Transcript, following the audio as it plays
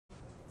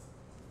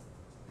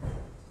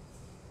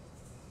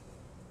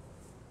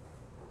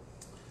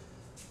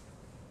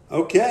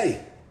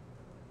Okay.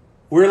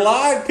 We're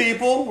live,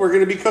 people. We're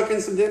going to be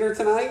cooking some dinner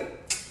tonight.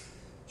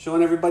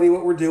 Showing everybody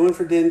what we're doing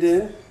for Din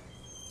Din.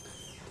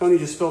 Tony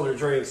just spilled her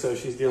drink, so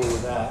she's dealing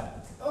with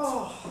that.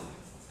 Oh.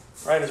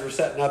 Right as we're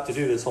setting up to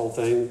do this whole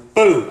thing,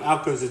 boom,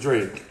 out goes the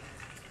drink.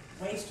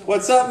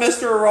 What's up,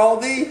 Mr.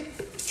 Araldi?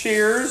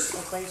 Cheers.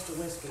 A waste of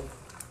whiskey.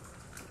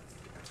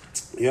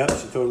 Yep,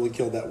 she totally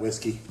killed that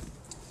whiskey.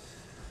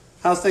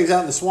 How's things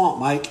out in the swamp,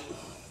 Mike?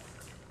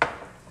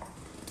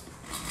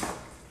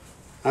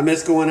 I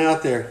miss going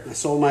out there. I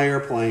sold my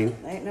airplane.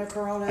 Ain't no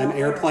corona out I'm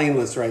there.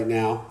 airplaneless right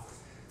now.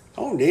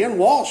 Oh, Dan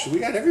Walsh. We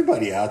got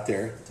everybody out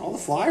there. All the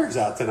flyers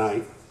out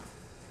tonight.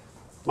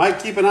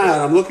 Mike, keep an eye out.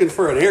 I'm looking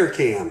for an air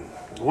cam.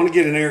 I want to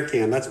get an air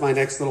cam. That's my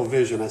next little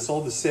vision. I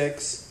sold the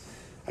 6.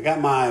 I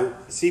got my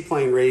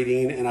seaplane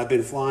rating, and I've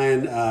been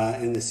flying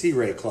in the Sea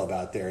Ray Club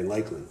out there in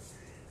Lakeland.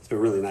 It's been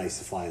really nice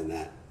to fly in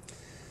that.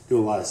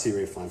 Doing a lot of Sea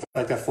Ray flying. In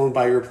fact, I've flown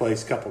by your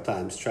place a couple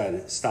times,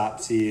 trying to stop,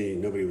 see,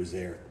 and nobody was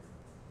there.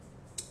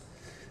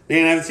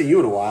 Dan, I haven't seen you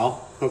in a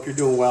while. Hope you're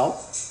doing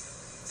well.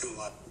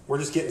 We're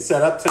just getting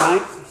set up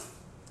tonight.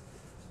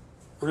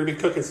 We're going to be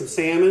cooking some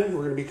salmon.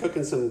 We're going to be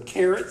cooking some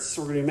carrots.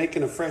 We're going to be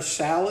making a fresh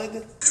salad.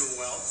 Doing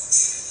well.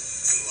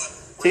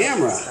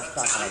 Tamara. That's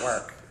not going to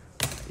work.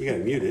 You got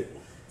to mute it.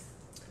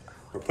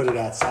 Or put it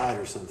outside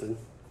or something.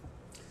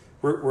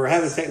 We're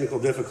having technical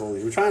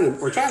difficulties. We're trying to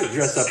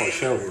dress up our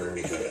show here a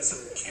little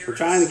bit. We're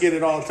trying to get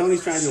it all.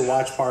 Tony's trying to do a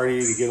watch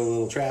party to get a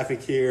little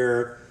traffic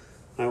here.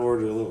 I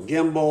ordered a little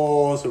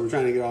gimbal, so we're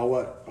trying to get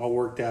all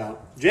worked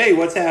out. Jay,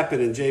 what's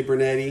happening? Jay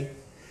Bernetti.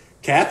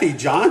 Kathy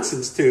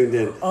Johnson's tuned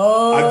in.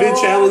 Oh. I've been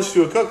challenged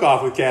to a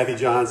cook-off with Kathy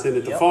Johnson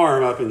at the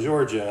farm up in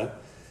Georgia.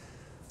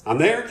 I'm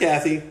there,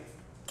 Kathy.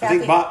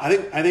 Kathy.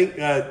 I think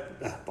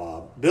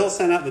Bob. Bill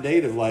sent out the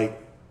date of like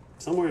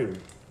somewhere in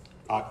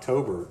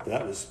October.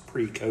 That was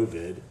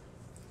pre-COVID.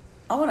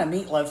 I want a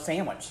meatloaf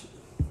sandwich.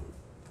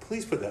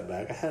 Please put that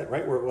back. I had it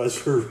right where it was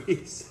for a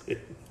reason.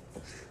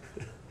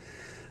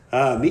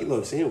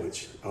 Meatloaf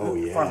sandwich. Oh,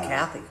 yeah. From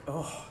Kathy.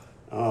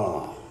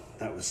 Oh,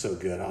 that was so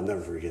good. I'll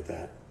never forget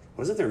that.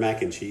 Wasn't there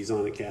mac and cheese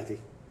on it, Kathy?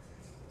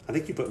 I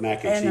think you put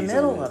mac and cheese on it. In the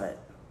middle of it.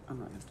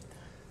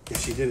 Yeah,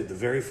 she did it the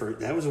very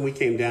first. That was when we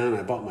came down.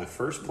 I bought my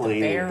first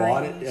plane. We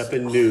bought it up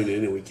in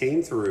Noonan, and we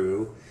came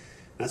through.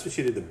 That's what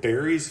she did. The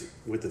berries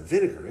with the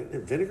vinegar. Isn't there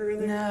vinegar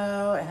in there?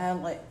 No, it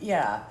had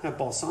It had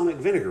balsamic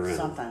vinegar in it.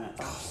 something.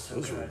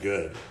 Those were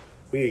good.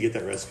 We need to get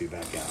that recipe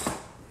back out.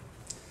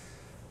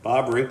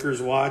 Bob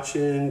Rinker's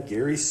watching.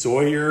 Gary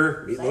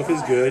Sawyer. Meatloaf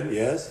is good.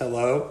 Yes,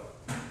 hello.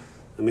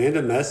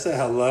 Amanda Mesa,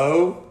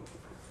 hello.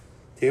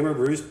 Tamara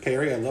Bruce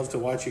Perry, I love to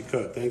watch you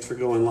cook. Thanks for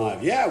going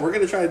live. Yeah, we're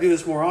going to try to do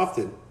this more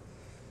often.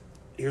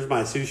 Here's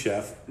my sous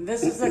chef.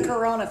 This is the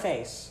Corona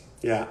face.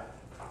 Yeah.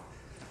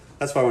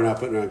 That's why we're not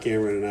putting her on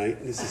camera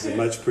tonight. This is a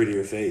much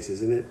prettier face,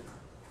 isn't it?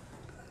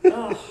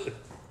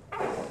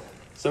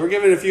 So we're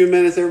giving it a few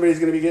minutes. Everybody's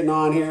going to be getting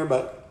on here,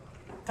 but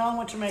Tell them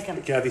what you're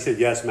making. Kathy said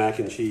yes, mac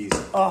and cheese.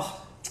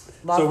 Oh,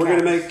 So we're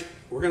gonna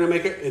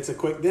make it. It's a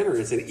quick dinner.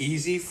 It's an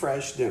easy,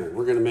 fresh dinner.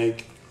 We're gonna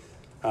make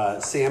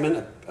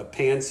salmon, a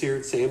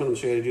pan-seared salmon. I'm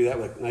show you how to do that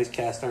with a nice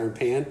cast iron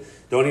pan.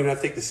 Don't even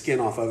have to take the skin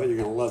off of it. You're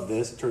gonna love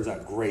this. It turns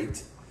out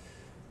great.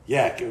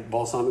 Yeah,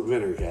 balsamic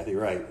vinegar, Kathy.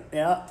 Right.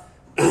 Yeah.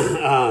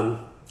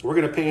 We're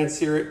gonna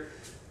pan-sear it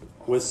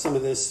with some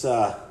of this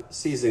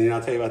seasoning.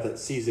 I'll tell you about that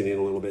seasoning in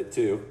a little bit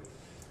too.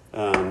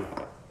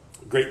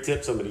 Great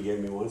tip somebody gave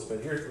me once.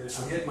 But here,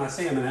 I'm getting my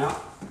salmon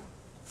out.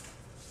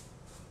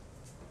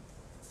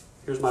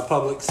 Here's my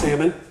public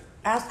salmon.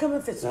 Ask them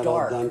if it's That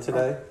dark. all done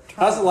today.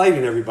 How's the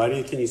lighting,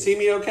 everybody? Can you see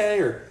me okay?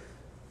 Or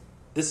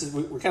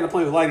we're kind of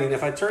playing with lighting.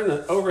 If I turn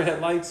the overhead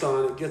lights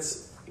on, it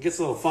gets a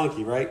little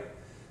funky, right?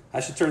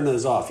 I should turn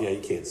those off. Yeah, you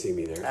can't see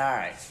me there. All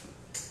right.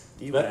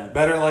 You win.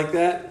 Better like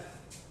that?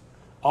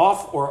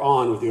 Off or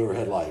on with the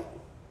overhead light?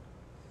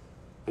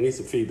 I need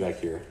some feedback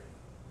here.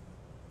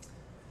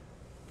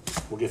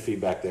 We'll get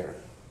feedback there.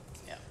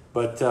 Yeah.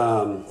 But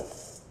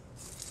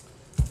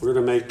we're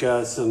going to make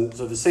the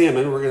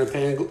salmon. We're going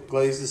to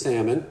glaze the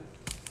salmon.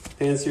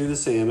 Pan-sear the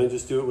salmon.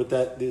 Just do it with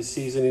the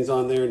seasonings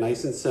on there.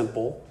 Nice and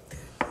simple.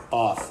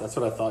 Off. That's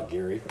what I thought,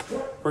 Gary.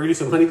 We're going to do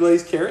some honey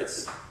glazed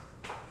carrots.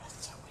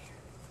 That's so weird.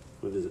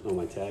 What is it? Oh,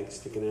 my tag's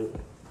sticking out.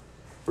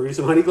 We're going to do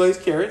some honey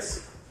glazed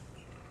carrots.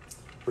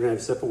 We're going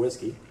to have a sip of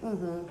whiskey.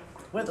 Mm-hmm.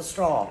 With a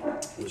straw.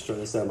 I'm just trying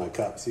this out of my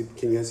cup. See,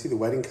 can you guys see the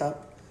wedding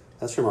cup?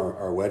 That's from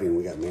our wedding.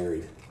 We got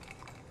married.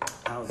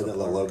 Had that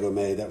little logo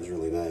made. That was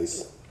really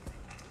nice.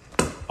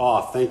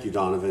 Off. Thank you,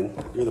 Donovan.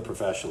 You're the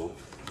professional.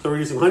 So we're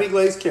using honey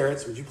glazed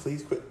carrots. Would you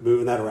please quit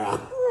moving that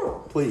around?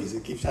 Please.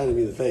 It keeps shining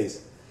me in the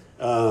face.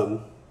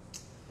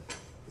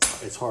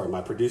 It's hard.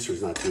 My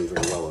producer's not doing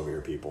very well over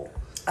here, people.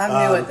 I'm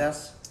new at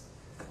this.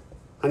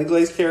 Honey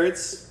glazed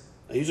carrots.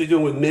 I usually do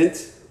them with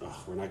mint.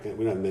 We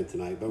don't have mint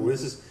tonight, but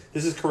this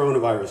is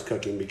coronavirus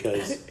cooking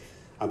because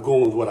I'm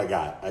going with what I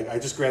got. I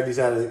just grabbed these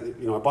out of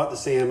I bought the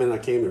salmon. I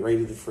came and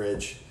raided the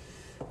fridge.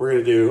 We're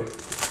gonna do.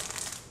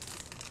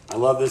 I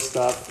love this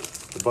stuff.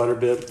 The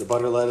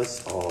butter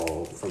lettuce.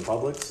 Oh, from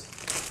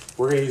Publix.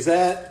 We're gonna use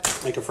that.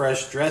 Make a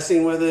fresh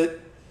dressing with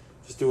it.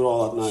 Just do it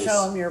all up nice.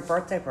 Show them your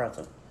birthday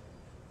present.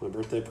 My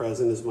birthday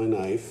present is my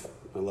knife.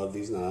 I love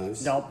these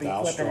knives. Don't be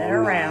Dow flipping it Strong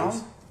around.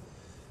 knives.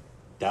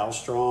 Dow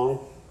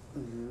Strong.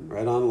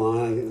 Right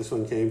online. I think this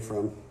one came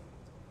from. Where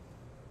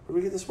did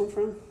we get this one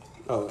from?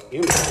 Oh,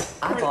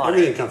 Amazon.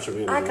 Everything comes from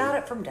Amazon. I got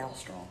it from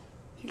Strollo.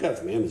 You got it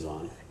from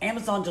Amazon.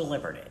 Amazon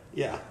delivered it.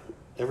 Yeah,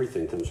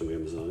 everything comes from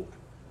Amazon.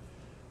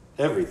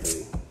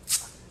 Everything.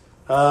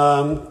 We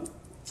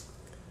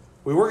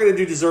were going to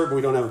do dessert, but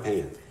we don't have a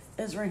pan.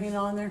 Is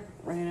Rahina on there?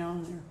 Rahina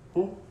on there?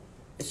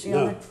 Is she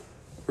on there?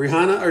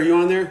 Rihanna, are you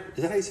on there?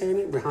 Is that how you say her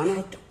name?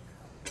 Rihanna?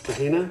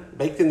 Rahina?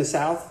 Baked in the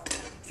South?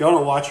 If y'all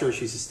don't watch her,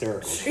 she's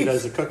hysterical. She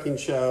does a cooking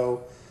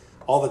show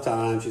all the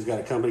time. She's got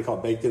a company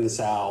called Baked in the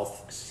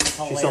South.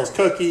 She sells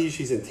cookies.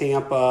 She's in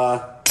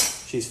Tampa.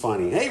 She's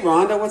funny. Hey,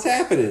 Rhonda, what's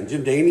happening?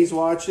 Jim Daney's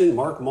watching.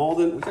 Mark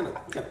Malden. We got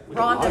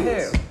Rhonda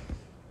who?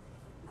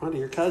 Rhonda,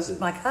 your cousin.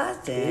 My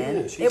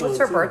cousin. Yeah, it was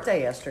her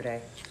birthday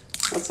yesterday.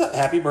 What's up?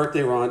 Happy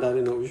birthday, Rhonda. I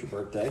didn't know it was your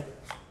birthday.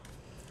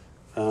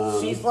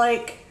 She's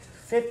like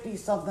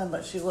 50-something,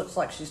 but she looks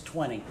like she's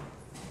 20.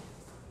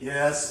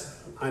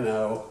 Yes, I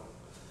know.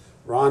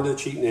 Rhonda,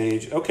 cheating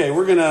age. Okay,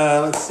 we're going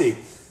to, let's see.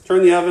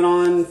 Turn the oven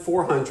on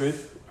 400,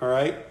 all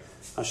right?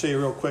 I'll show you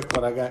real quick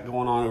what I got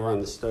going on over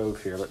on the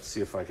stove here. Let's see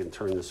if I can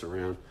turn this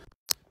around.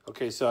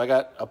 Okay, so I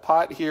got a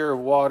pot here of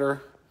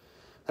water.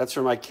 That's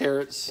for my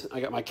carrots. I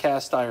got my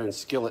cast iron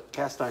skillet.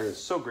 Cast iron is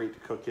so great to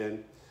cook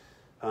in.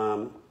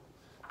 So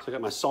I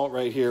got my salt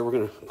right here. We're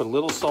going to put a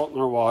little salt in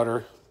our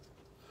water.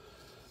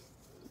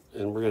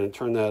 And we're going to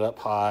turn that up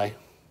high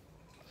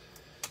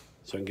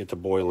so I can get to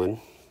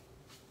boiling.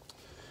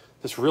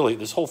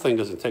 This whole thing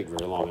doesn't take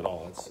very long at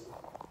all.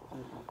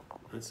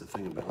 That's the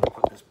thing about it.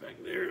 I'll put this back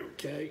there,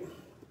 okay.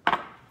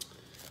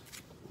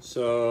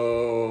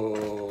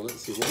 So,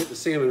 let's see. We'll get the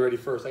salmon ready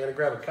first. I got to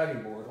grab a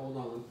cutting board. Hold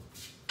on.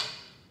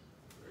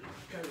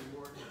 Cutting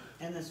board.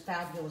 In this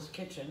fabulous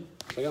kitchen.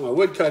 So I got my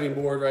wood cutting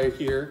board right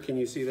here. Can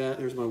you see that?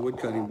 There's my wood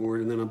cutting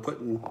board. And then I'm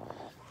putting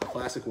a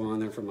plastic one on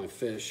there for my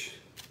fish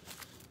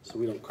so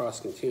we don't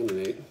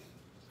cross-contaminate.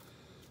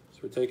 So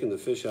we're taking the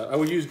fish out. I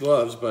would use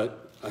gloves,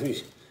 but I'm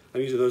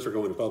using those for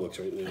going to Publix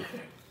right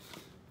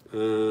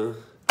now.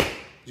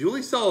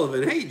 Julie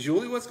Sullivan. Hey,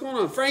 Julie, what's going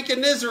on? Frank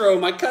and Nizero,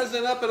 my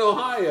cousin up in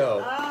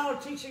Ohio. Oh,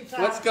 teaching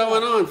time. What's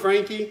going on,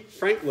 Frankie?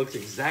 Frank looks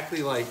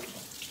exactly like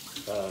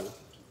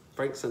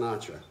Frank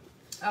Sinatra.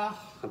 Oh,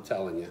 I'm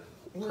telling you.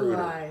 blue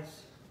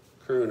eyes.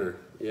 Crooner.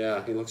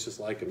 Yeah, he looks just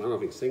like him. I don't know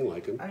if he can sing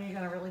like him. Are you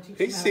going to really teach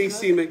Hey, him how to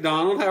Cece cook?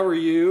 McDonald, how are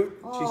you?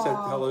 Aww. She said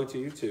hello to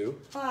you, too.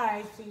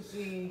 Hi,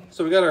 Cece.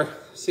 So we got our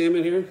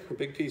salmon here, a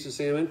big piece of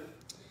salmon.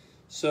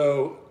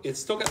 So it's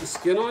still got the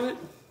skin on it.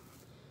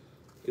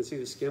 You can see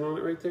the skin on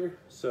it right there.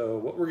 So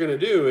what we're going to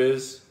do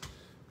is,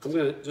 I'm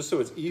going to, just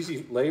so it's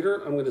easy later,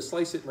 I'm going to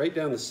slice it right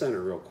down the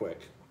center real quick.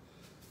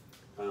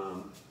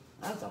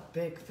 That's a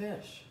big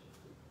fish.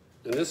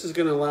 And this is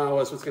going to allow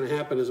us, what's going to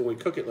happen is when we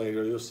cook it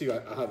later, you'll see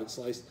I'll have it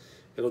sliced.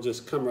 It'll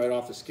just come right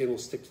off the skin, will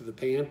stick to the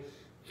pan,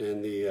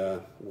 and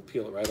we'll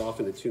peel it right off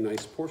into two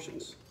nice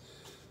portions.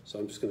 So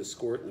I'm just going to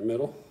score it in the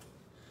middle,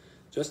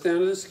 just down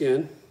to the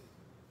skin.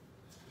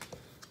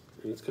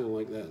 And it's kind of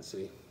like that,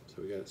 see?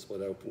 So we got it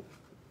split open.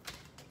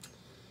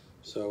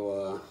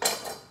 So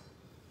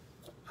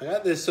I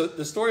got this. So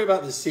the story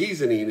about the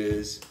seasoning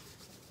is,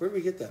 where did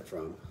we get that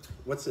from?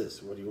 What's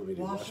this? What do you want me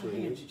to do? Wash your my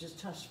hands. You just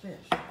touched fish.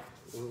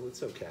 Well,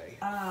 it's okay.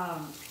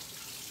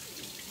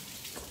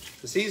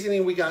 The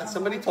seasoning we got,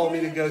 somebody told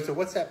me to go to,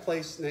 what's that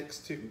place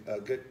next to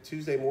Good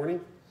Tuesday Morning?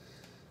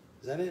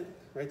 Is that it?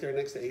 Right there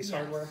next to Ace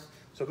Hardware?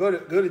 So go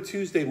to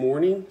Tuesday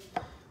Morning,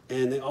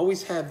 and they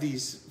always have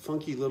these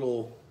funky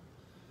little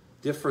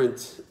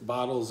different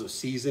bottles of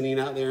seasoning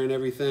out there and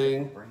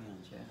everything.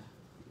 Brands, yeah.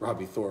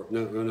 Robbie Thorpe.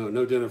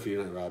 No dinner for you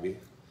tonight, Robbie.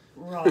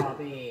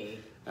 Robbie.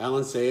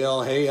 Alan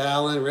Sale. Hey,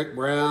 Alan. Rick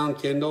Brown.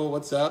 Kendall.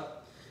 What's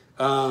up?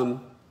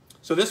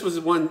 So this was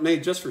one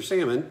made just for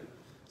salmon.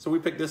 So we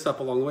picked this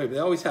up along the way. But they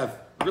always have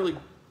really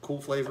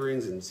cool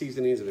flavorings and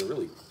seasonings, and they're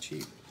really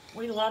cheap.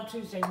 We love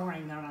Tuesday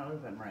Morning. They're not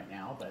open right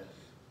now, but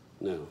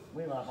No.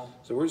 we love them.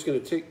 So we're just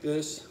going to take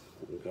this.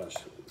 Oh, gosh.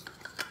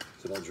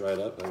 Is it all dried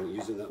up? I haven't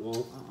used it that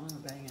long.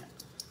 Bang it.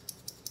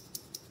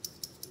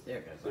 There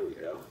it goes. There we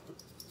go.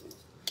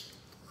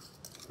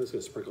 I'm just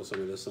going to sprinkle some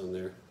of this on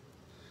there.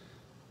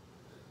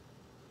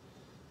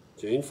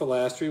 Jane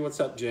Filastri, what's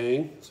up,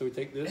 Jane? So we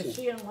take this. Is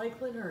she in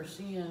Lakeland or is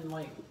she in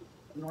like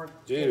North?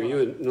 Jane, are you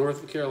in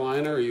North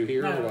Carolina? Or are you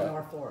here? No, or what?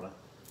 North Florida.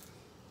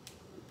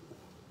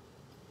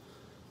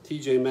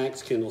 TJ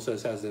Maxx, Kendall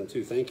says, has them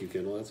too. Thank you,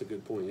 Kendall. That's a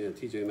good point. Yeah,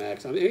 TJ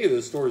Maxx. I mean, any of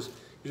those stores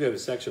usually have a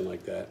section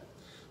like that.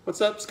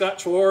 What's up, Scott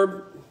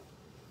Schwarb?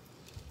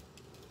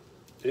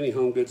 Any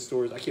home goods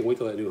stores? I can't wait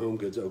till that new home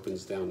goods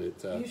opens down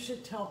at... You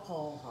should tell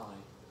Paul hi.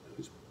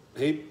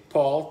 Hey,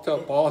 Paul. Tell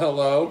Paul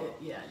hello.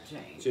 Yeah,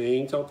 Jane.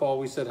 Jane, tell Paul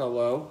we said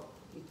hello.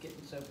 He's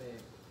getting so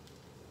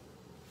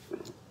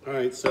big. All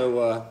right,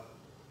 so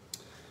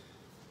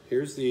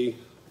here's the...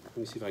 Let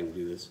me see if I can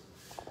do this.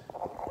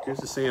 Here's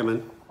the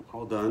salmon,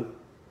 all done.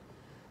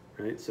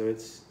 Right, so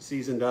it's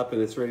seasoned up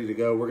and it's ready to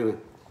go. We're going to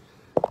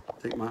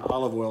Take my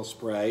olive oil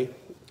spray.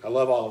 I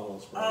love olive oil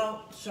spray.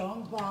 Oh, show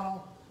them the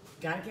bottle.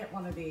 Gotta get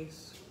one of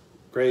these.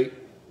 Great.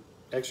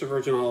 Extra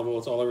virgin olive oil.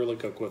 It's all I really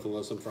cook with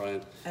unless I'm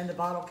frying. And the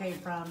bottle came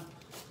from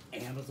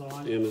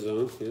Amazon.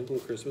 Amazon, yeah, on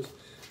Christmas. So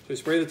we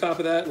spray the top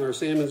of that and our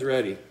salmon's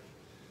ready.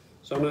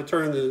 So I'm going to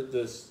turn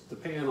the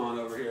pan on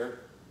over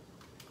here.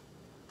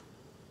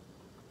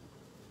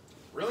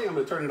 Really, I'm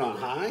going to turn it on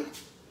high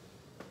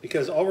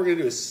because all we're going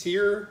to do is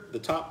sear the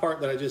top part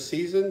that I just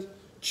seasoned.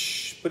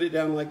 Put it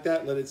down like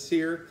that, let it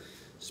sear.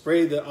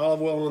 Spray the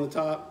olive oil on the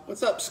top.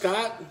 What's up,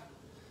 Scott?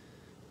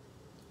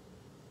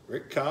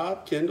 Rick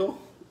Cobb, Kendall.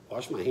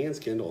 Wash my hands,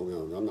 Kendall.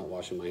 No, I'm not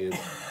washing my hands.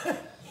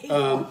 He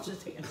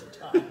washes his hands a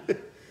ton.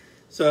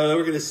 So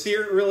we're going to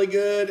sear it really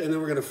good, and then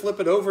we're going to flip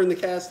it over in the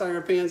cast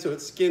iron pan so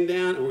it's skinned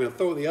down, and we're going to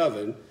throw it in the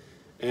oven,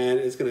 and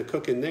it's going to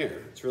cook in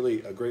there. It's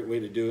really a great way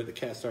to do it. The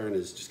cast iron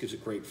just gives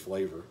it great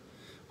flavor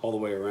all the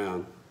way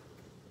around.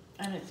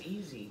 And it's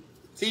easy.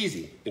 It's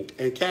easy,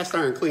 and cast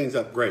iron cleans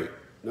up great.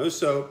 No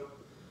soap.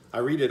 I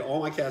redid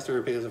all my cast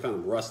iron pans. I found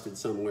them rusted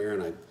somewhere,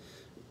 and I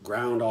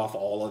ground off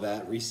all of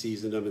that,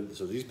 reseasoned them, and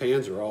so these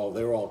pans they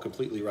were all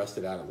completely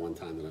rusted out at one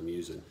time that I'm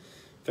using.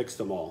 Fixed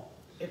them all.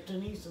 If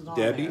Denise is on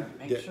Debbie, there,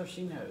 make sure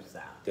she knows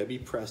that. Debbie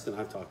Preston,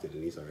 I've talked to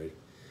Denise already.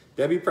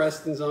 Debbie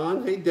Preston's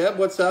on. Hey, Deb,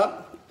 what's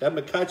up? Deb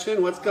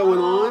McCutcheon, what's going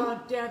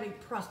on? Debbie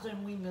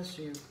Preston, we miss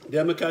you.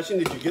 Deb McCutcheon,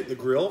 did you get the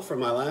grill from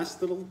my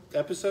last little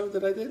episode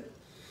that I did?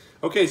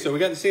 Okay, so we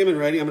got the salmon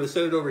ready. I'm going to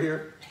set it over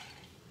here.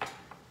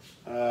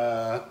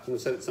 I'm going to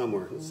set it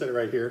somewhere. Let's set it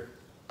right here.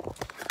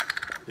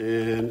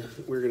 And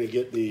we're going to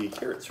get the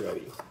carrots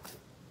ready.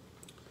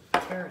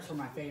 Carrots are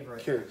my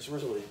favorite. Carrots,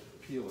 where's my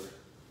peeler?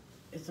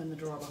 It's in the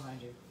drawer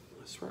behind you.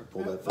 I swear I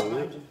pulled that thing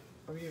out. You.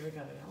 Oh, you ever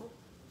got it out?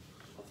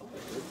 I thought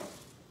I did.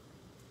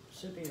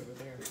 Should be over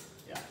there.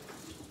 Yeah.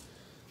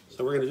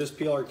 So we're going to just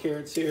peel our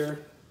carrots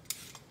here.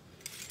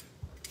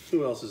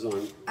 Who else is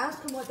on?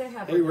 Ask them what they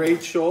have. Hey,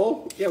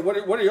 Rachel. Yeah, what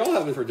are y'all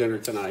having for dinner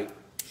tonight?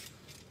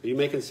 Are you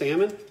making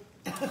salmon?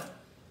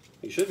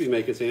 You should be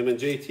making salmon.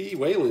 JT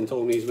Whalen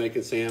told me he's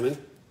making salmon.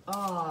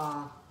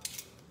 I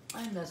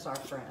miss our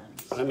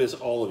friends. I miss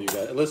all of you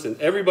guys. Listen,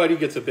 everybody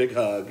gets a big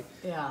hug.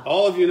 Yeah.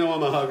 All of you know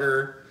I'm a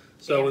hugger.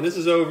 So when this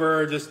is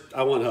over,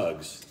 I want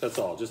hugs. That's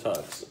all, just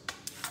hugs.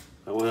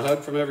 I want a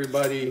hug from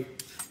everybody.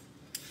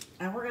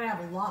 And we're going to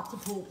have lots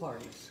of pool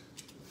parties.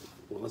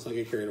 Well, let's not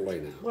get carried away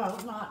now. Well,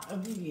 not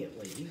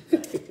immediately.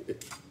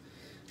 But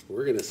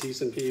We're going to see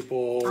some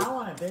people. I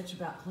want to bitch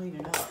about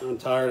cleaning up. I'm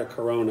tired of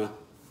Corona.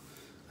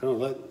 I don't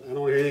want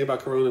to hear anything about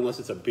Corona unless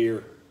it's a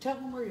beer. Tell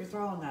them where you're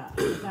throwing that.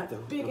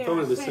 That big I'm throwing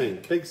it in the ass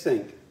sink. Big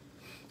sink.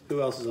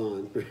 Who else is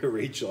on?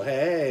 Rachel.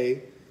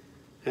 Hey.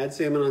 Had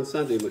salmon on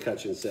Sunday,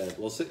 McCutcheon said.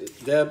 Well,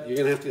 Deb, you're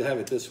going to have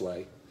it this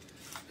way.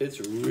 It's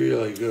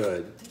really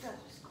good.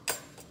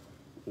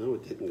 No,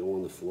 it didn't go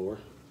on the floor.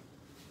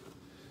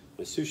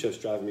 My sous chef's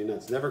driving me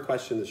nuts. Never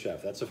question the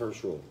chef. That's the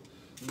first rule.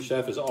 The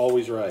chef is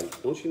always right.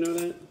 Don't you know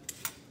that?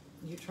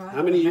 You tried.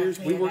 How many years?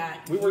 We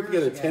worked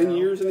together 10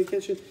 years in the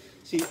kitchen.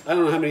 See, I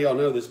don't know how many of y'all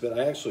know this, but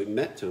I actually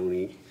met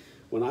Tony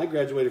when I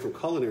graduated from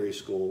culinary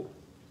school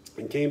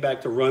and came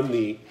back to run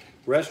the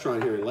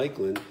restaurant here in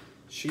Lakeland.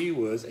 She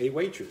was a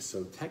waitress,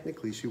 so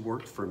technically she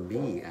worked for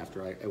me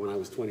when I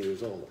was 20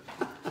 years old.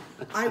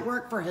 I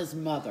worked for his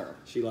mother.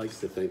 She likes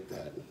to think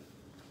that.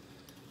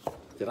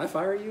 Did I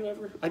fire you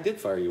ever? I did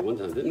fire you one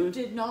time, didn't I? You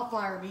did not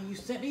fire me. You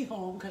sent me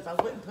home because I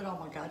wouldn't put on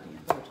my goddamn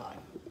bow tie.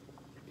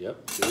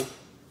 Yep, see?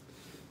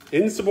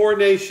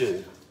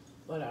 Insubordination.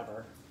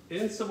 Whatever.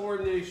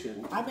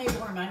 Insubordination. I made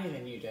more money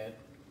than you did.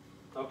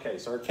 Okay,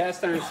 so our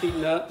cast iron's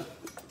heating up.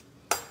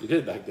 You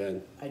did back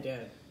then. I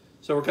did.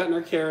 So we're cutting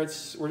our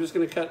carrots. We're just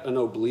going to cut an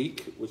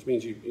oblique, which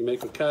means you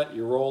make a cut,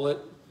 you roll it,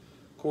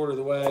 quarter of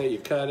the way, you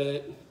cut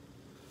it,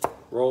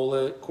 roll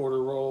it,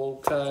 quarter roll,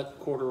 cut,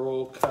 quarter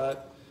roll,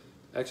 cut.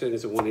 Actually, I think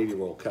it's a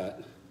 180 roll cut.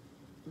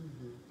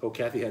 Mm-hmm. Oh,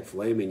 Kathy had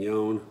filet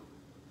mignon.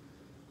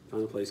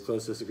 Found a place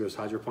closest that grows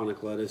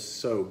hydroponic lettuce.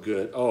 So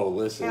good. Oh,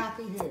 listen.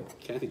 Kathy who?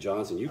 Kathy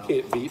Johnson. You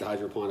can't beat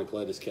hydroponic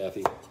lettuce,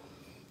 Kathy.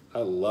 I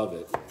love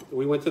it.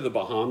 We went to the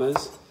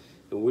Bahamas,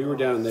 and we were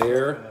down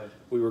there. So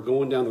we were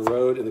going down the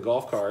road in the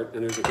golf cart,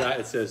 and there's a guy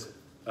that says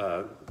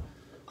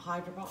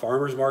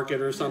farmer's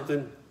market or something.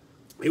 Yeah.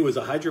 It was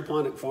a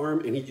hydroponic farm,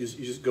 and you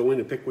just go in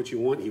and pick what you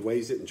want. He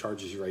weighs it and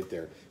charges you right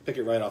there. Pick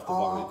it right off the vine.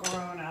 All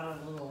grown out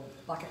of little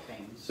bucket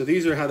things. So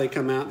these are how they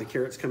come out. The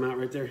carrots come out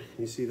right there.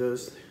 You see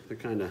those?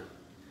 They're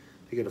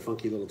they get a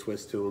funky little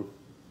twist to them.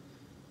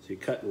 So you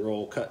cut and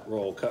roll, cut,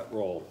 roll, cut,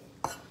 roll.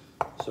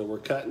 So we're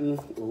cutting,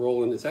 we're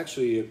rolling. It's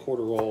actually a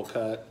quarter roll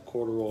cut,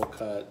 quarter roll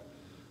cut,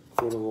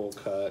 quarter roll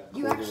cut,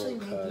 You quarter actually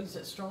roll made cut. these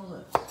at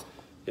Strollo.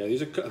 Yeah,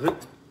 these are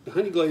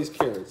honey glazed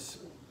carrots.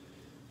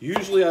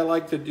 Usually I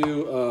like to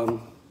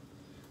do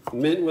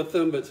mint with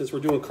them, but since we're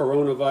doing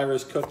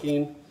coronavirus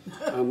cooking,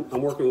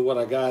 I'm working with what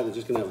I got. They're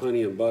just going to have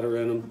honey and butter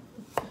in them.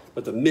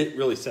 But the mint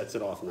really sets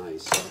it off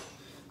nice. So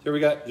here we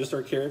got just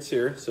our carrots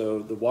here. So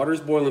the water's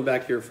boiling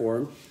back here for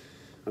them.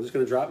 I'm just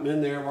going to drop them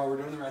in there while we're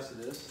doing the rest of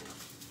this.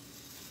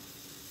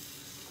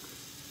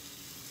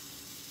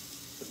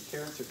 So the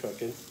carrots are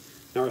cooking.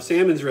 Now our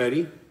salmon's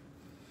ready.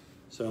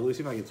 So let me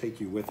see if I can take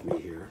you with me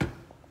here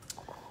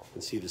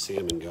and see the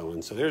salmon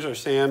going. So there's our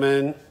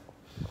salmon.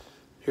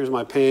 Here's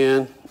my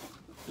pan.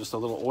 Just a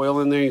little oil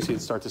in there. You see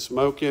it start to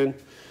smoking.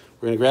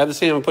 We're going to grab the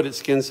salmon, put it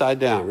skin side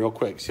down real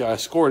quick. See how I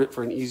scored it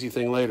for an easy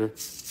thing later.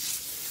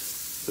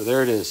 So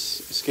there it is,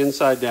 skin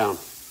side down.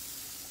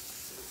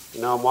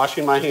 Now I'm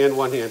washing my hand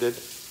one-handed.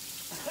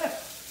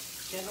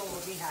 Kendall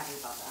will be happy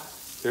about that.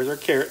 There's our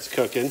carrots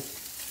cooking.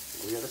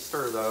 We got to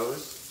stir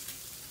those.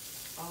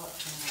 Oh,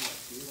 it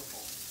smells beautiful.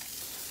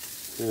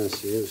 Yeah,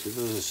 see, this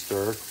is a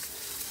stir.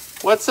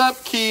 What's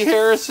up, Key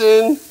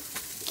Harrison?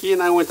 Key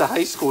and I went to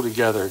high school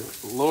together.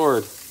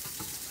 Lord.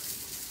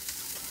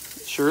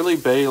 Shirley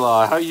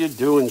Baylaw. How you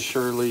doing,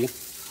 Shirley?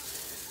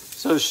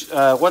 So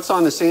what's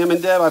on the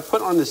salmon, Deb? I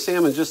put on the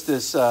salmon just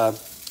this, I'll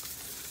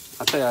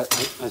tell you,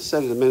 I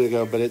said it a minute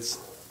ago, but it's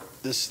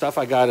this stuff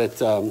I got at...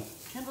 Kendall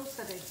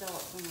said they sell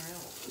it somewhere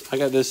else. I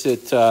got this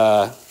at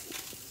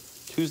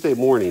Tuesday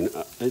Morning.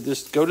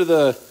 Just go to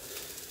the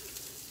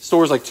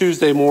stores like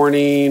Tuesday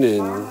Morning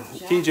and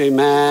TJ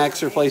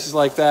Maxx or places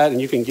like that, and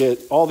you can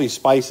get all these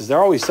spices. They're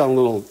always selling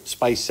little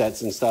spice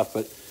sets and stuff,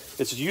 but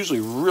it's usually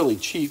really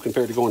cheap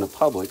compared to going to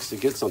Publix to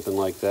get something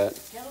like that.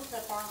 Kendall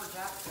said Farmer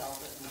Jack sells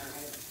it in their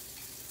head.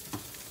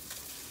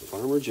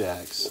 Farmer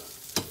Jack's.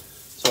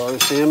 So our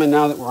salmon,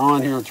 now that we're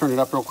on here, I'll turn it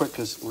up real quick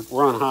because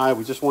we're on high.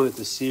 We just want it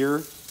to sear.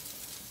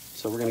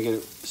 So we're going to get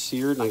it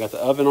seared, and I got the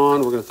oven on.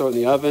 We're going to throw it in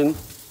the oven.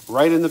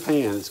 Right in the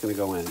pan, it's going to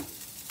go in.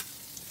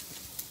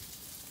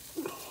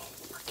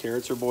 Our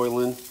carrots are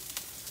boiling.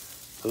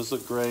 Those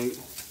look great.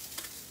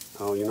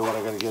 Oh, you know what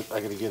I got to get?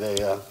 I got to get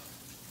a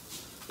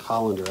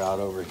colander out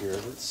over here.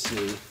 Let's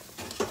see.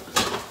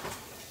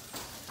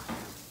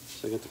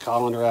 So I get the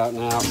colander out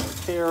now.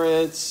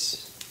 Carrots.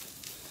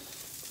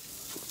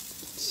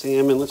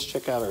 Salmon. Let's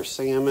check out our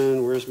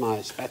salmon. Where's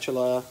my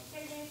spatula?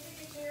 Hey, Nancy,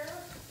 you here?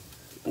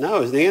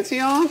 No, is Nancy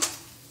on?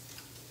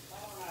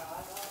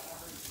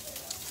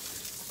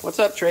 What's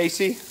up,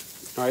 Tracy?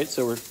 All right,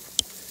 so we're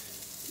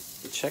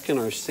checking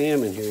our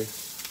salmon here.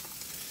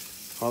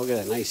 Oh, look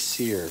at that nice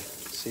sear.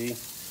 See?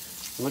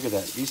 Look at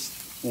that. These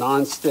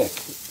non-stick.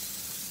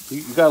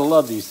 You gotta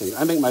love these things.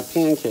 I make my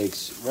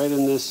pancakes right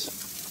in this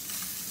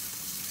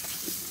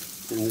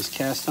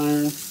cast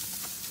iron.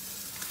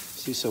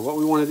 See, so what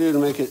we want to do to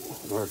make it,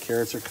 our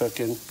carrots are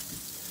cooking.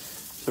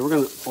 So we're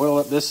gonna oil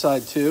up this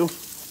side too.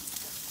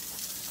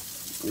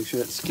 Make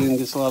sure that skin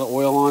gets a lot of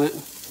oil on it.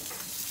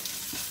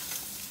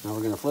 Now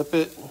we're gonna flip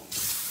it.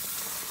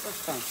 That's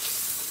fine.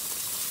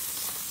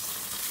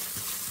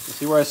 You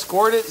see where I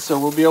scored it? So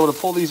we'll be able to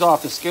pull these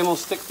off. The skin will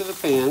stick to the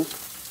pan.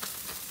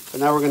 But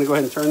now we're gonna go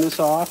ahead and turn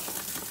this off.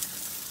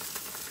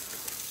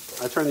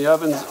 I turn the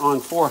ovens on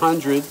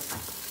 400.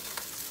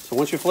 So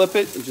once you flip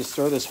it, you just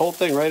throw this whole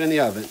thing right in the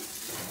oven.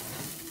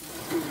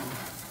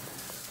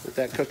 Let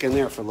that cook in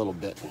there for a little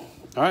bit.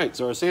 All right,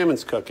 so our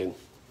salmon's cooking.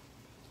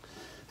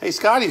 Hey,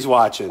 Scotty's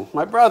watching,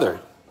 my brother.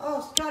 Oh,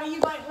 Scotty, you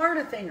might learn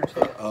a thing or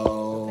two.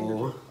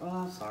 Uh-oh.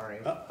 Oh, sorry.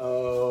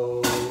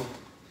 Uh-oh.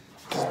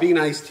 This is Be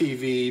Nice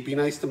TV. Be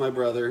nice to my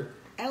brother.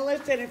 And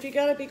listen, if you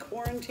gotta be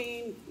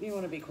quarantined, you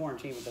want to be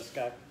quarantined with this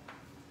guy.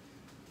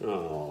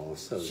 Oh,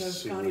 so Show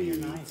sweet. Scotty you're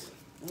nice.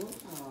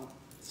 Oh.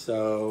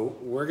 So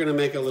we're gonna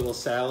make a little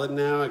salad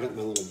now. I got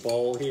my little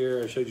bowl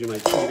here. I showed you my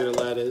cheater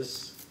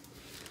lettuce.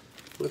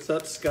 What's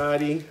up,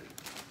 Scotty?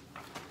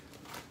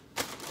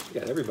 You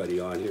got everybody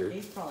on here.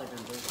 He's probably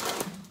been busy.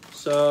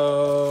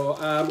 So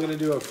I'm gonna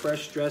do a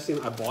fresh dressing.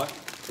 I bought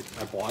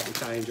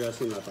Italian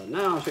dressing. I thought,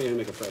 no, I'll show you how to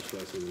make a fresh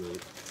dressing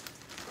tonight.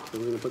 So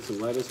we're gonna put some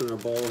lettuce in our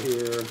bowl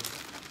here.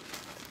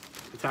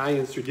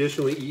 Italians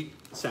traditionally eat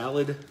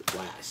salad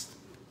last.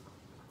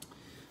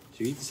 So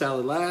you eat the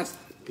salad last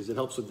because it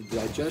helps with the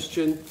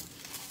digestion.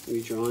 You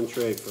eat your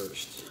entree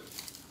first.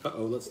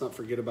 Uh-oh, let's not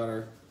forget about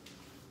our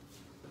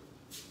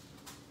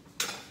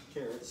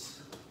carrots.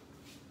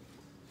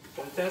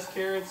 Gonna test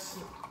carrots.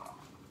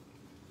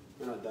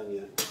 We're not done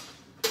yet.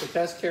 To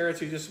test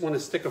carrots, you just want to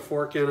stick a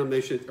fork in them.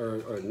 They should,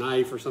 or a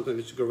knife or something.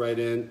 They should go right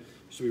in. They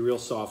should be real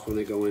soft when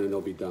they go in, and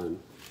they'll be done.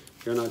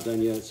 They're not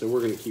done yet, so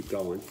we're gonna keep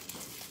going.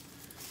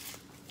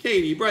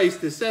 Katie Bryce,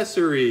 the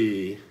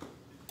accessory.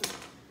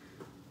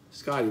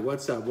 Scotty,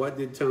 what's up? What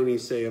did Tony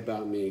say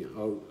about me?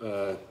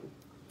 Oh,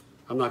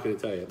 I'm not gonna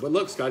tell you. But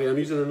look, Scotty, I'm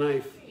using a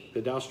knife.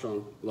 The Dow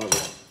Strong, love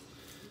it.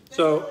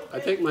 So I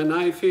take my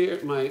knife here,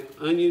 my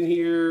onion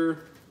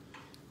here.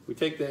 We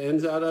take the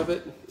ends out of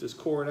it, just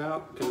core it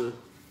out, kind of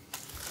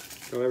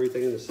throw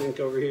everything in the sink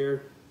over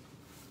here.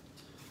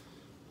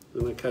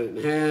 Then I cut it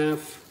in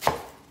half.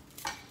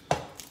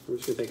 We're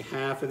just gonna take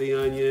half of the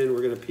onion.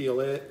 We're gonna peel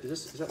it.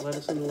 Is that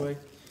lettuce in the way?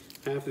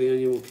 Half of the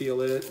onion, we'll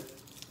peel it.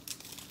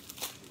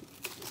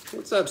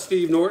 What's up,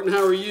 Steve Norton?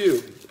 How are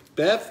you?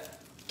 Beth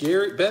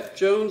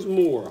Jones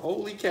Moore.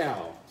 Holy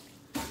cow.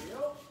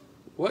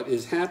 What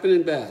is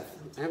happening, Beth?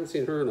 I haven't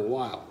seen her in a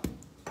while.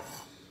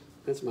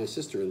 That's my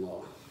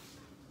sister-in-law.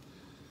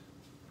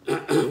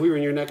 We were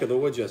in your neck of the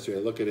woods yesterday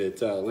looking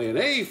at land.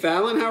 Hey,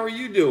 Fallon, how are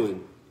you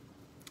doing?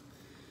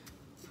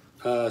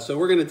 So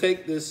we're going to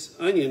take this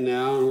onion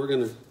now and we're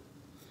going to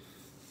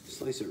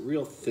slice it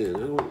real thin.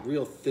 I want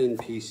real thin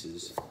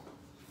pieces.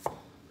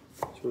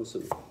 Just want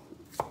some,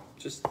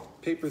 just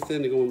paper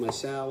thin to go in my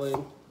salad.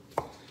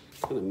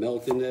 Kind of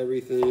melt into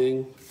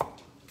everything.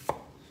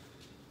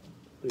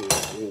 We're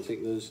gonna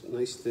take those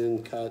nice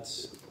thin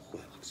cuts. Oh,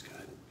 that looks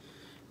good.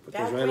 Put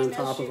those right on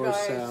top of our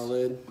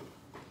salad.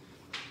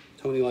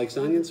 Tony likes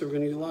onion, so we're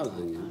gonna use a lot of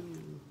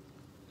onion.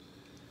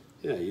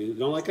 Yeah, you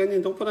don't like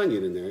onion? Don't put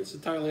onion in there. It's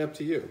entirely up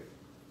to you.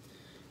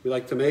 We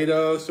like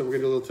tomato, so we're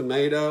gonna do a little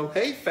tomato.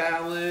 Hey,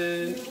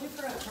 Fallon. We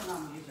forgot to turn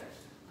on music.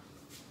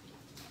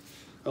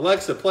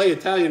 Alexa, play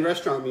Italian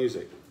restaurant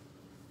music.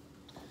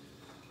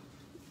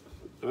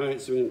 All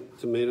right, so we're gonna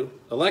tomato.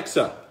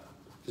 Alexa,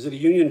 is it a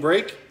union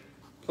break?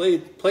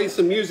 Play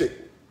some music.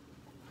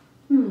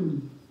 I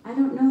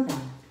don't know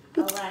that.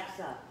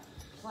 Alexa,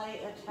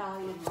 play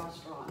Italian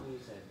restaurant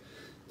music.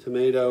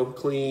 Tomato,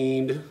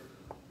 cleaned.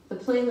 The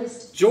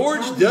playlist.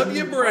 George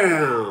W. On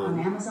Brown.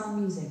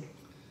 Amazon Music.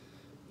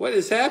 What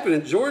is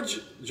happening? George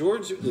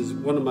is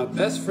one of my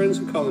best friends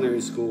from culinary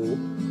school.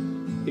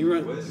 He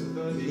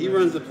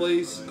runs a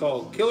place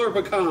called Killer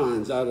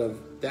Pecans out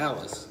of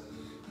Dallas.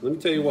 Let me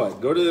tell you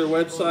what, go to their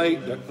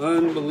website. They're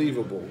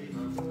unbelievable.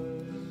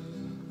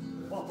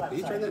 What website? Can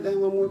you turn that down a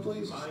little more,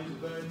 please?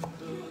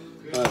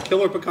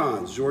 Killer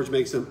Pecans. George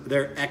makes them.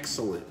 They're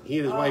excellent. He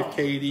and his wife,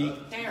 Katie.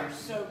 They are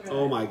so good.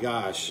 Oh, my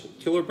gosh.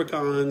 Killer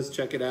Pecans.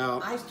 Check it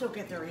out. I still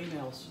get their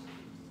emails.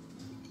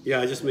 Yeah,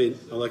 I just made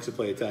Alexa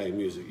play Italian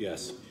music.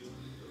 Yes.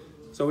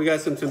 So we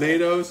got some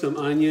tomatoes, some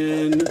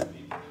onion.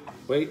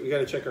 Wait, we got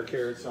to check our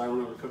carrots. So I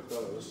don't overcook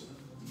those.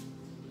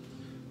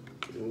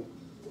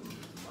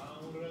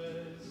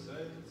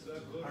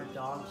 Our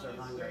dogs are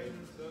hungry.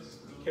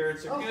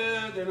 Carrots are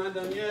good. They're not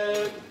done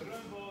yet.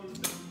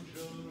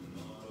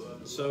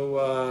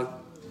 So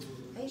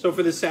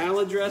for the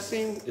salad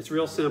dressing, it's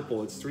real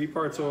simple. It's 3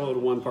 parts oil to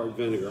 1 part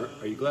vinegar.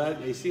 Are you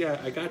glad? You see,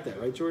 I got that,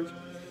 right, George?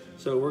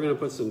 So we're going to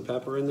put some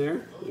pepper in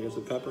there. We got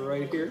some pepper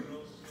right here.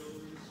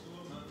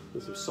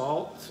 And some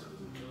salt.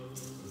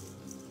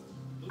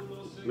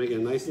 Make it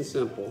nice and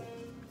simple.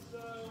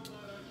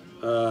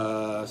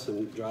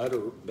 Some dried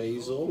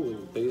basil, a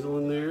little basil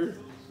in there.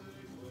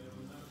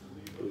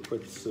 We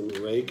put some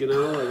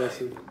oregano. I got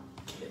some.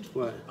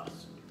 What?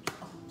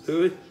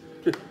 Who?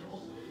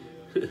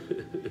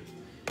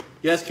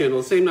 Yes,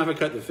 Kendall. Same knife I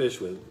cut the fish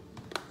with.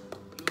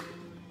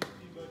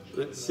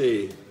 Let's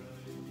see.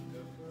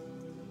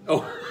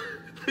 Oh,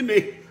 I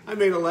made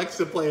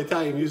Alexa play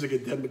Italian music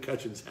at Deb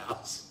McCutcheon's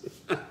house.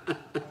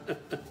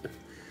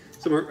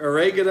 Some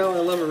oregano. I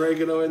love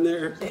oregano in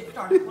there. It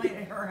started playing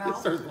at her house.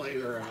 It starts playing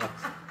at her house.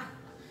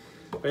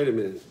 Wait a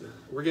minute.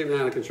 We're getting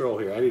out of control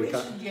here. I need to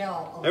cut.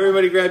 Yell.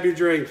 Everybody grab your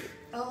drink.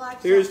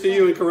 Alexa, Here's to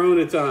you in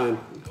Corona time.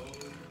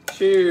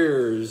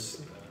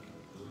 Cheers.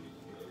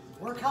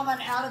 We're coming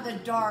out of the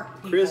dark,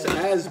 people. Chris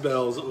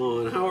Asbell's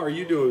on. How are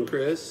you doing,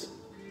 Chris?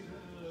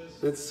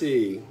 Let's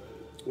see.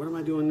 What am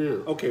I doing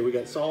now? Okay, we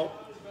got salt,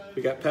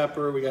 we got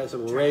pepper, we got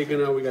some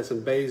oregano, we got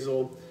some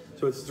basil.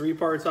 So it's 3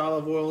 parts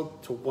olive oil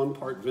to 1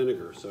 part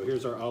vinegar. So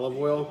here's our olive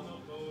oil.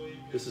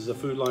 This is a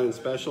Food Lion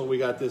special. We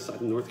got this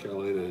in North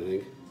Carolina, I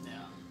think. Yeah.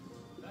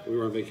 We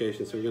were on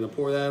vacation, so we're gonna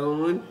pour that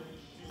on.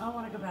 I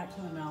want to go back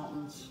to the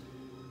mountains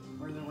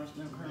where there was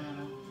no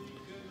corona.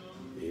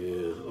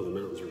 Yeah, oh, the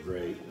mountains were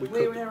great.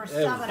 There were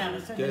 7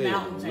 of us in the day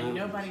mountains and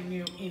nobody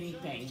knew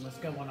anything was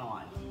going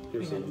on.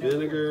 Here's some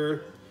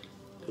vinegar.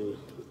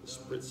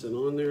 Spritz it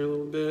on there a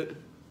little bit.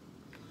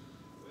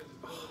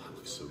 Oh, that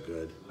looks so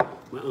good.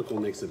 My uncle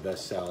makes the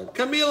best salad.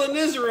 Camila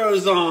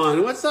Nizero's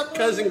on. What's up,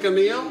 cousin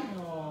Camille?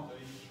 Oh,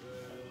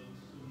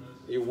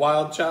 You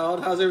wild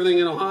child. How's everything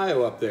in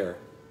Ohio up there?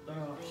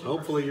 oh,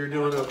 Hopefully you're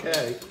doing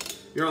okay.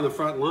 You're on the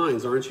front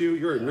lines, aren't you?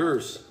 You're a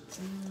nurse.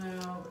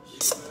 no, she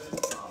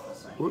was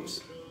promising.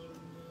 Whoops.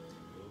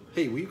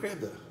 Hey, will you grab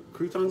the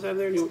croutons out of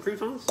there? You want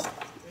croutons?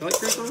 You like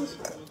croutons?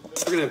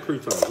 We're going to have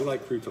croutons. We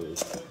like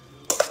croutons.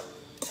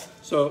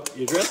 So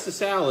you dress the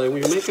salad.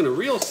 When you're making a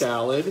real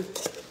salad,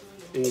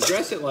 and you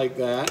dress it like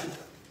that,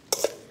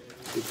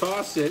 you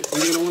toss it,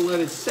 and you're going to want to let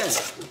it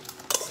set.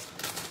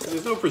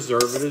 There's no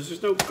preservatives.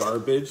 There's no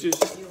garbage. It's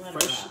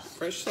just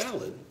fresh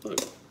salad. Look.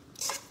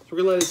 So we're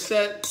going to let it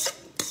set.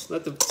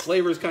 Let the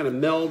flavors kind of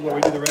meld while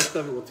we do the rest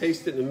of it. We'll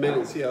taste it in a minute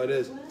and see how it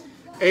is.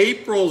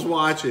 April's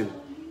watching.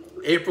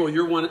 April,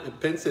 you're one of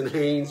Benson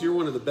Haynes. You're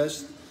one of the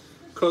best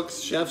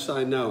cooks, chefs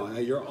I know.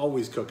 You're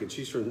always cooking.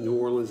 She's from New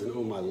Orleans, and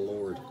oh my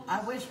Lord.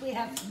 I wish we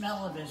had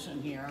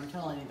smell-o-vision here. I'm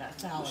telling you,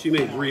 that salad. She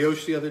made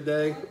brioche the other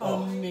day.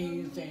 Oh.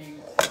 Amazing.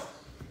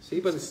 See,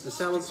 but the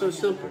salad's so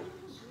simple.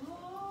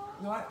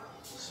 What?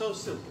 So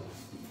simple.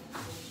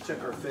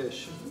 Check our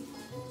fish.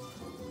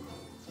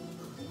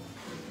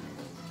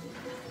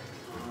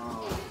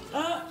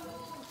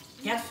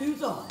 Guess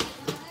who's on?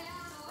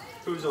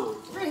 Who's on?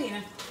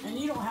 Rihanna. And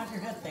you don't have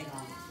your head thing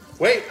on.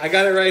 Wait, I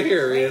got it right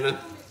here, Rihanna.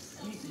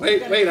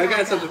 Wait, I got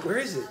back something. up. Where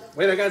is it?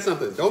 Wait, I got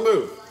something. Don't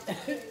move.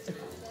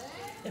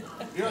 You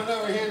don't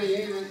know Rihanna.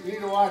 You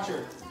need to watch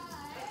her.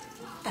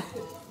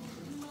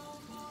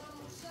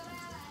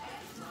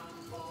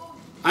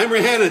 I'm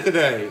Rihanna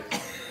today.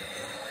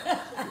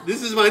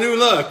 This is my new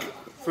look.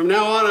 From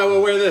now on, I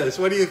will wear this.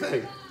 What do you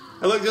think?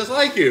 I look just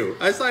like you.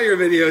 I saw your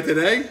video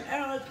today.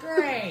 Oh, it's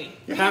great.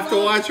 You have to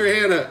watch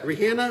Rihanna.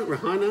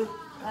 Rihanna?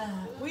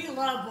 We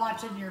love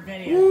watching your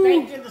videos.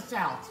 Baked in the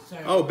South. So.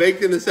 Oh,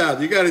 Baked in the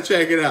South. You got to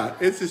check it out.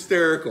 It's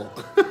hysterical.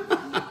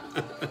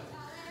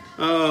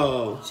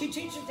 Oh. She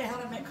teaches you how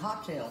to make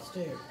cocktails,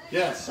 too.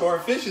 Yes, so our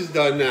fish is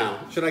done now.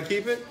 Should I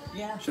keep it?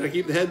 Yeah. Should I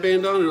keep the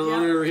headband on in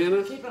honor of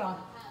Rihanna? Keep it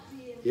on.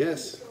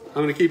 Yes, I'm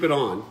going to keep it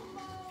on.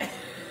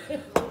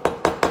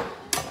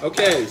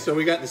 Okay, so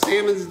we got the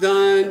salmon's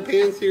done,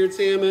 pan-seared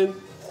salmon.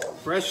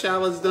 Fresh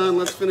salad's done.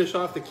 Let's finish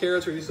off the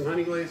carrots. We're using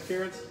honey glazed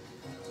carrots.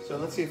 So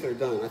let's see if they're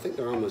done. I think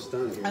they're almost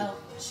done here. Oh,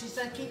 she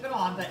said keep it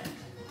on, but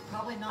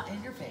probably not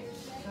in your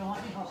face. So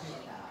let me help you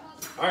with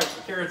that. All right,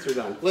 the carrots are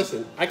done.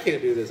 Listen, I can't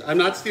do this. I'm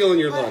not stealing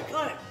your look.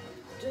 Look,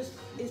 just,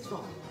 it's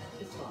fine.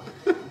 It's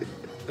fine.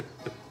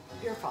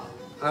 You're fine.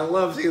 I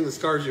love seeing the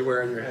scars you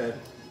wear on your head.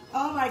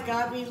 Oh my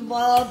God, we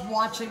love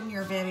watching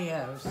your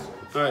videos.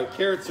 All right,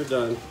 carrots are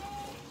done.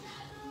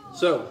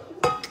 So,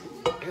 I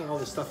got all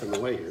this stuff in the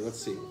way here. Let's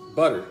see.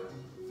 Butter.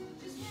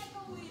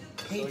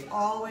 He's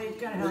always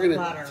gonna have We're gonna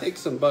butter. take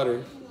some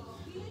butter.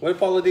 What did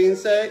Paula Dean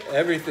say?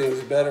 Everything's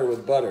better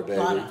with butter, baby.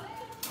 Butter.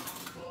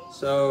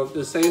 So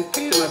the same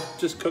pan I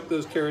just cooked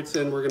those carrots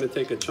in, we're gonna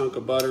take a chunk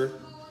of butter.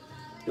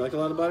 You like a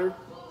lot of butter?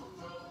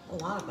 A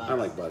lot of butter. I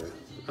like butter.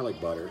 I like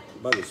butter.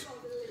 Butter's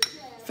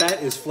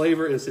fat is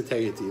flavor and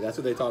satiety. That's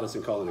what they taught us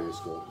in culinary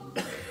school.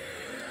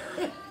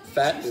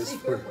 Fat is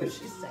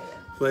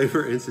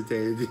flavor and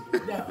satiety.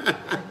 No.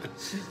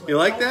 You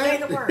like that?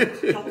 Don't say the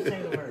words. Don't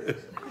say the words.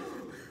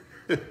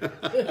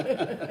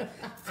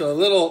 So a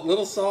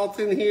little salt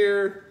in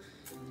here,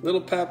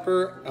 little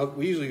pepper.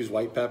 We usually use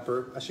white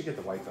pepper. I should get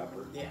the white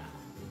pepper. Yeah.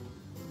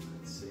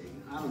 Let's see.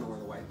 I don't know where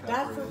the white pepper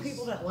That's for is.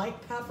 people that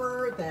like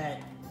pepper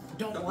that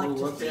don't like to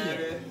look see at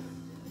it.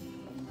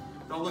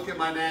 Don't look at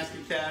my nasty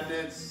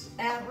cabinets.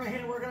 And right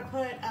here, we're gonna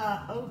put.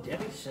 Oh,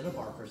 Debbie should have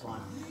barkers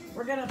on.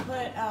 We're gonna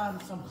put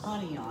some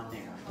honey on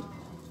there.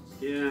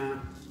 Yeah.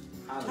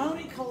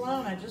 Tony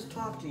Cologne, I just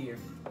talked to you.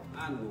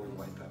 I don't know where the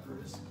white pepper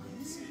is.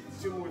 Let's see.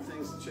 Two more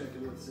things to check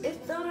and let's see.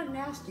 It's not a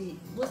nasty.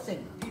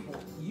 Listen, people,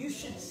 you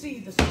should see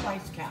the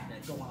spice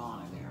cabinet going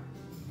on in there.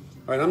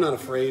 All right, I'm not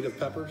afraid of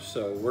pepper,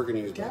 so we're gonna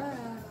use black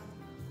pepper.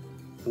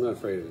 I'm not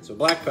afraid of it. So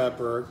black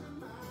pepper.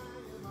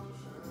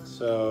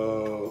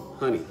 So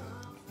honey.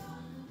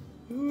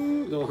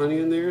 Ooh, little honey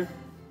in there.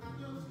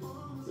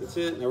 That's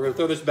it. Now we're gonna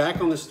throw this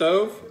back on the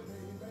stove.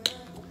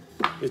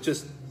 It's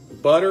just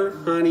butter,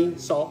 honey,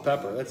 salt,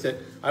 pepper. That's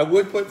it. I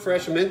would put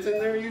fresh mint in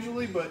there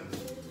usually, but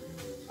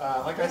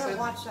like I said,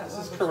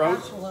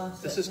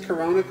 this is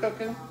Corona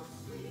cooking.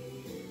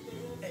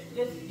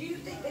 Do you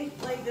think they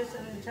play this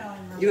in an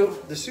Italian restaurant? You know,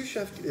 the sous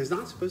chef is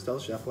not supposed to tell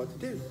the chef what to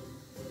do.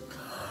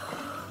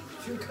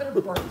 You could have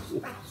burned the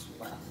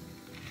spatula.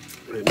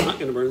 I'm not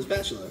going to burn the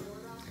spatula.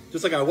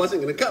 Just like I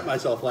wasn't going to cut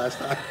myself last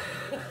time.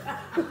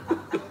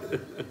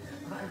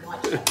 I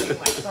watched that thing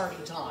like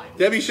 30 times.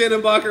 Debbie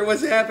Schenenbacher,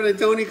 what's happening?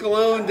 Tony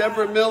Cologne,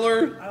 Deborah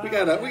Miller. We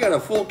got a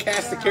full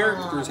cast of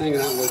characters hanging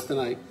out with us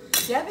tonight.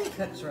 Debbie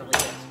cooks really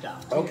good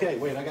stuff. Too. Okay,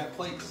 wait, I got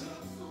plates.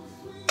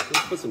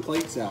 Let's put some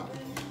plates out.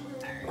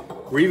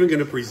 We're even going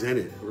to present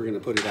it. We're going to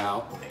put it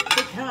out.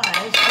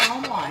 Because,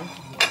 oh my.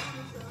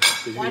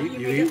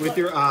 You eat with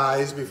your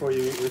eyes before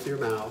you eat with your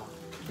mouth.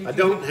 I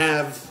don't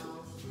have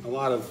a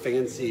lot of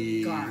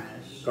fancy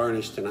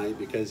garnish tonight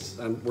because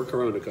we're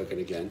Corona cooking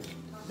again.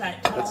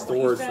 That's the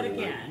word for it.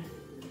 Again.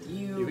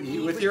 You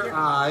eat with your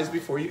eyes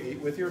before you eat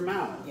with your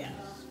mouth. Yes.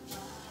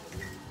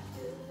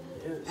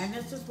 And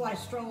this is why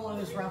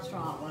Strollo's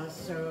restaurant was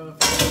so.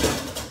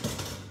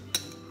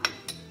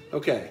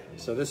 Okay,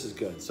 so this is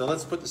good. So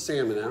let's put the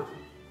salmon out.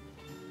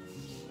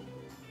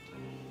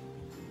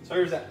 So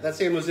here's that. That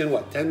salmon was in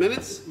what, 10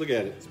 minutes? Look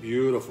at it. It's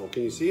beautiful.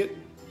 Can you see it?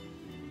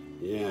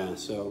 Yeah,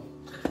 so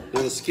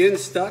now the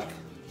skin's stuck.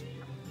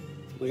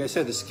 Like I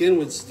said, the skin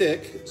would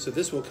stick, so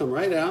this will come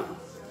right out.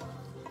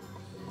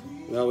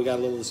 Well, we got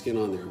a little of the skin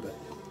on there, but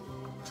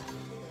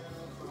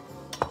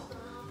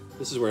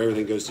this is where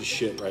everything goes to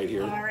shit right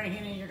here. All right,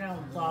 Henny, you're gonna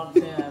love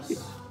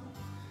this.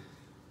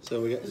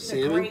 So we got the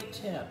salmon. salmon. It's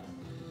a great tip.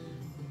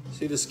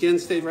 See, the skin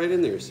stayed right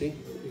in there. See?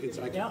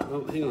 Yep.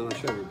 Oh, hang on, I'll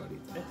show everybody.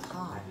 It's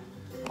hot.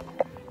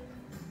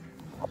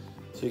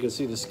 So you can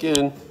see the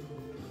skin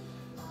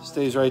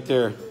stays right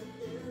there.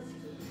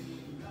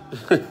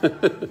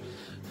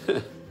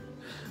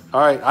 All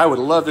right, I would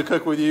love to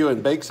cook with you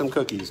and bake some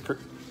cookies.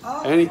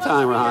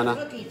 Anytime, Rahana.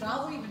 Cookies.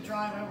 I'll even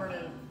drive over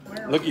to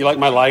where. Look, you like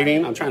my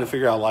lighting? I'm trying to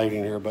figure out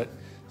lighting here, but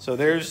so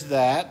there's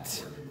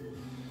that.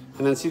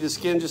 And then see the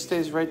skin just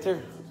stays right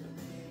there.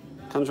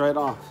 Comes right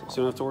off, so you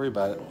don't have to worry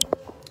about it.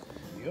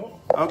 Yep.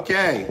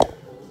 Okay.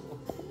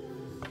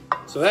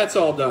 So that's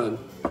all done.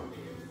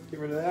 Get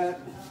rid of that.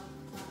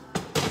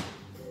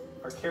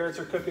 Our carrots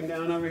are cooking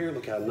down over here.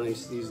 Look how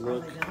nice these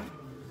look.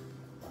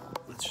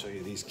 Let's show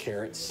you these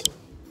carrots.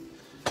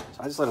 So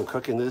I just let them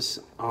cook in this.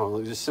 Oh,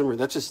 look, just simmer.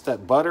 That's just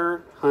that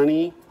butter,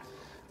 honey.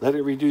 Let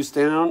it reduce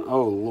down.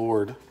 Oh,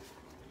 Lord.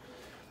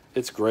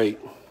 It's great.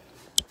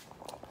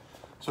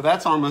 So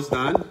that's almost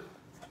done.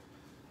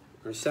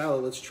 our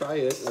salad. Let's try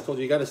it. I told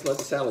you, you got to let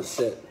the salad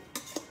sit.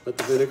 Let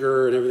the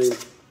vinegar and everything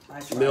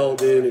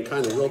meld in and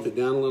kind of wilt it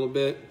down a little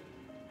bit.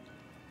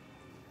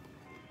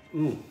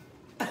 She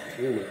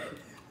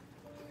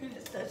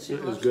just said she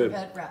loves her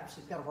head wrap.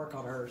 She's got to work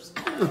on hers.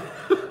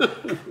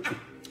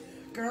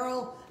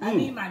 Girl, I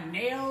need my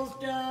nails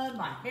done,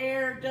 my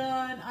hair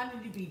done. I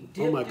need to be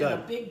dipped in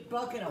a big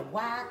bucket of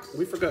wax.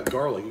 We forgot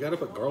garlic. You got to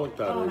put garlic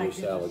powder in your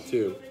salad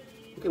too.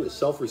 Look at the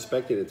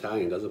self-respecting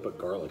Italian doesn't put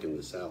garlic in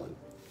the salad.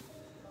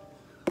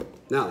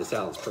 Now the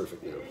salad's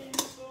perfect now.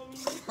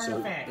 Perfect. So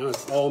now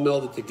it's all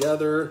melded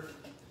together.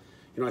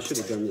 You know, I should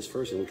have done this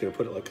first, and we could have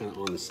put it like kind of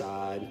on the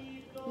side.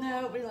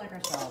 No, we like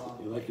our salad on the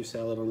plate. You like your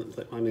salad on the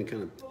plate? I mean,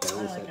 kind of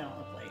balance I like it. it on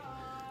the plate.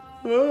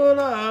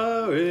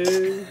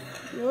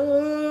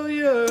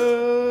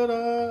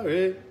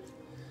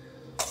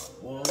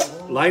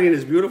 Lighting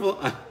is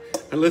beautiful.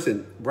 And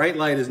listen, bright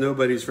light is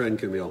nobody's friend,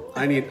 Camille.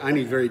 I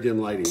need very dim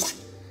lighting.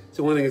 It's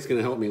the one thing that's going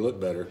to help me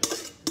look better,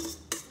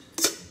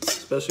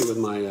 especially with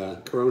my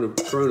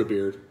Corona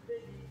beard.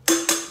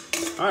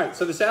 All right,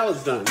 so the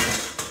salad's done.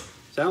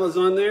 Salad's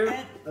on there.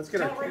 And let's get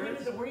our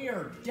carrots. We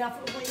are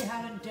definitely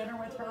having dinner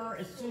with her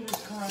as soon as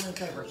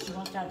Corona's over. She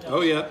wants to have dinner.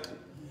 Oh yeah,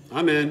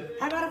 I'm in.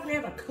 How about if we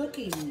have a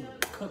cooking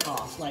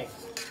cook-off? Like,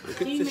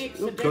 she just makes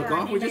the dinner cook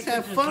off. and We just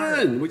have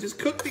fun. We just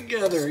cook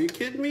together. Are you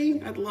kidding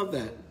me? I'd love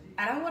that.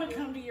 And I want to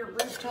come to your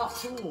rooftop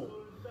pool.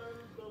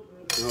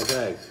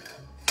 Okay.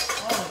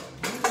 Oh,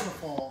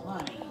 beautiful,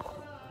 honey.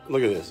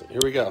 Look at this. Here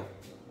we go.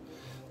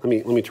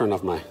 Let me turn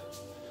off my.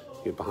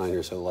 Get behind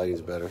here so the lighting's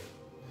better.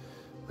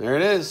 There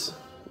it is.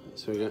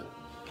 So I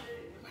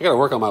got to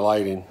work on my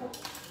lighting.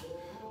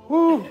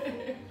 Woo.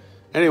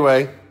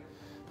 Anyway,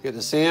 we got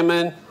the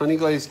salmon, honey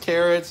glazed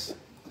carrots,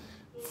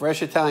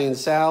 fresh Italian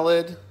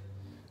salad,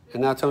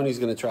 and now Tony's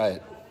going to try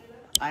it.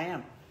 I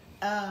am.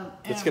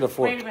 Let's get a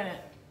fork. Wait a minute.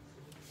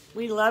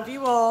 We love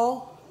you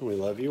all. We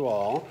love you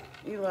all.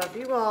 We love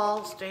you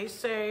all. Stay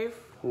safe.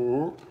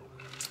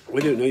 Mm-hmm.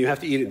 We do. No, you have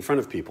to eat it in front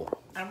of people.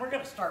 And we're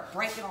going to start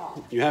breaking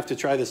off. You have to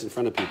try this in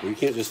front of people. You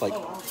can't just like...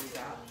 Oh, I'll do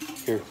that.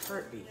 Here.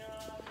 Fruit beef.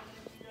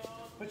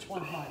 Which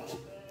one's mine?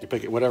 You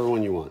pick it, whatever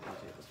one you want.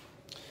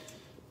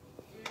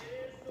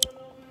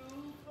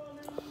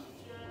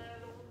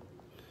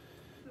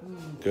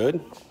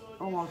 Good?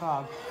 Oh my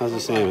God. How's the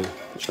salmon?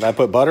 Should I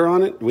put butter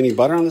on it? Do we need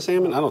butter on the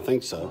salmon? I don't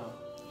think so.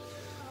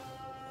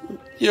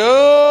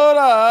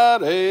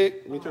 Let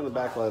me turn the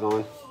backlight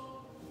on.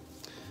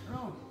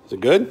 Is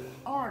it good?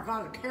 Oh my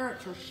God, the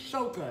carrots are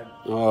so good.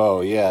 Oh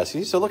yeah.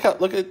 See, so look at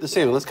the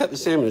salmon. Let's cut the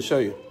salmon and show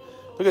you.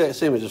 Look at that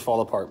salmon just fall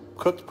apart.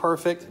 Cooked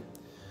perfect.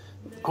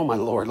 Oh my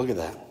Lord, look at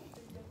that.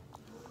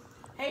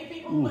 Hey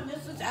people, when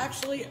this is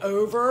actually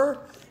over,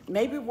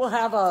 maybe we'll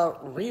have a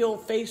real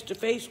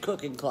face-to-face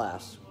cooking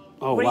class.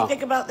 Oh, what do wow. you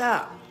think about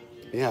that?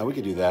 Yeah, we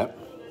could do that.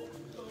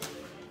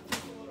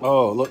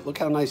 Oh, look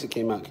how nice it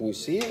came out. Can you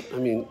see it? I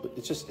mean,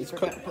 it's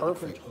cooked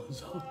perfect.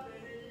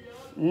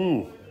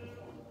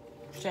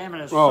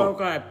 Salmon is so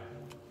good.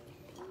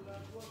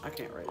 I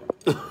can't read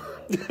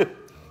it.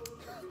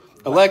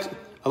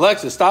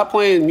 Alexa, stop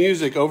playing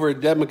music over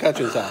at Deb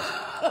McCutcheon's house.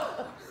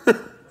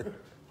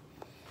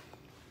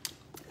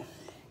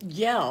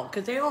 Yeah,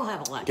 because they all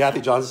have Alexa.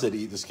 Kathy Johnson said to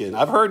eat the skin.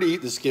 I've heard to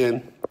eat the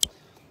skin.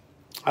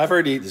 I've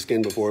heard to eat the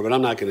skin before, but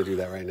I'm not going to do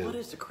that right now. What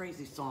is the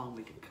crazy song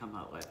we could come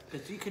up with?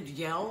 Because you could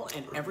yell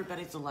and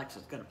everybody's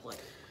Alexa's going to play.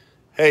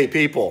 Hey,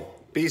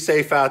 people, be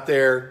safe out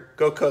there.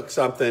 Go cook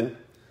something.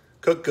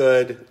 Cook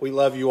good. We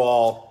love you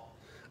all.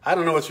 I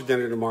don't know what's for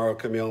dinner tomorrow,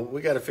 Camille.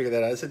 We got to figure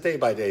that out. It's a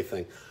day-by-day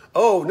thing.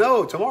 Oh,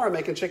 no, tomorrow I'm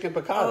making chicken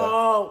piccata.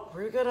 Oh,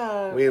 we're going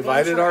to... We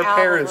invited our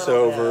parents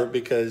over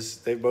because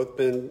they've both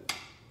been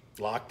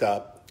locked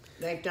up.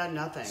 They've done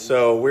nothing.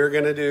 So we're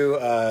going to do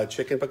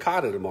chicken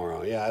piccata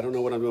tomorrow. Yeah, I don't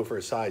know what I'm doing for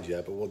a side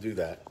yet, but we'll do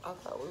that. I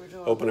thought we were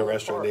doing Open a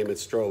restaurant, name it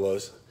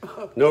Strollo's.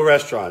 No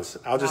restaurants.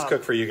 I'll just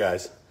cook for you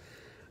guys.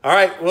 All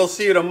right, we'll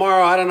see you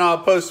tomorrow. I don't know.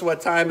 I'll post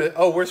what time.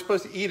 We're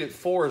supposed to eat at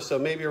 4, so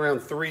maybe around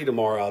 3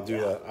 tomorrow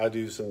I'll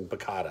do some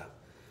piccata.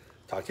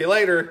 Talk to you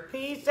later.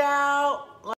 Peace out.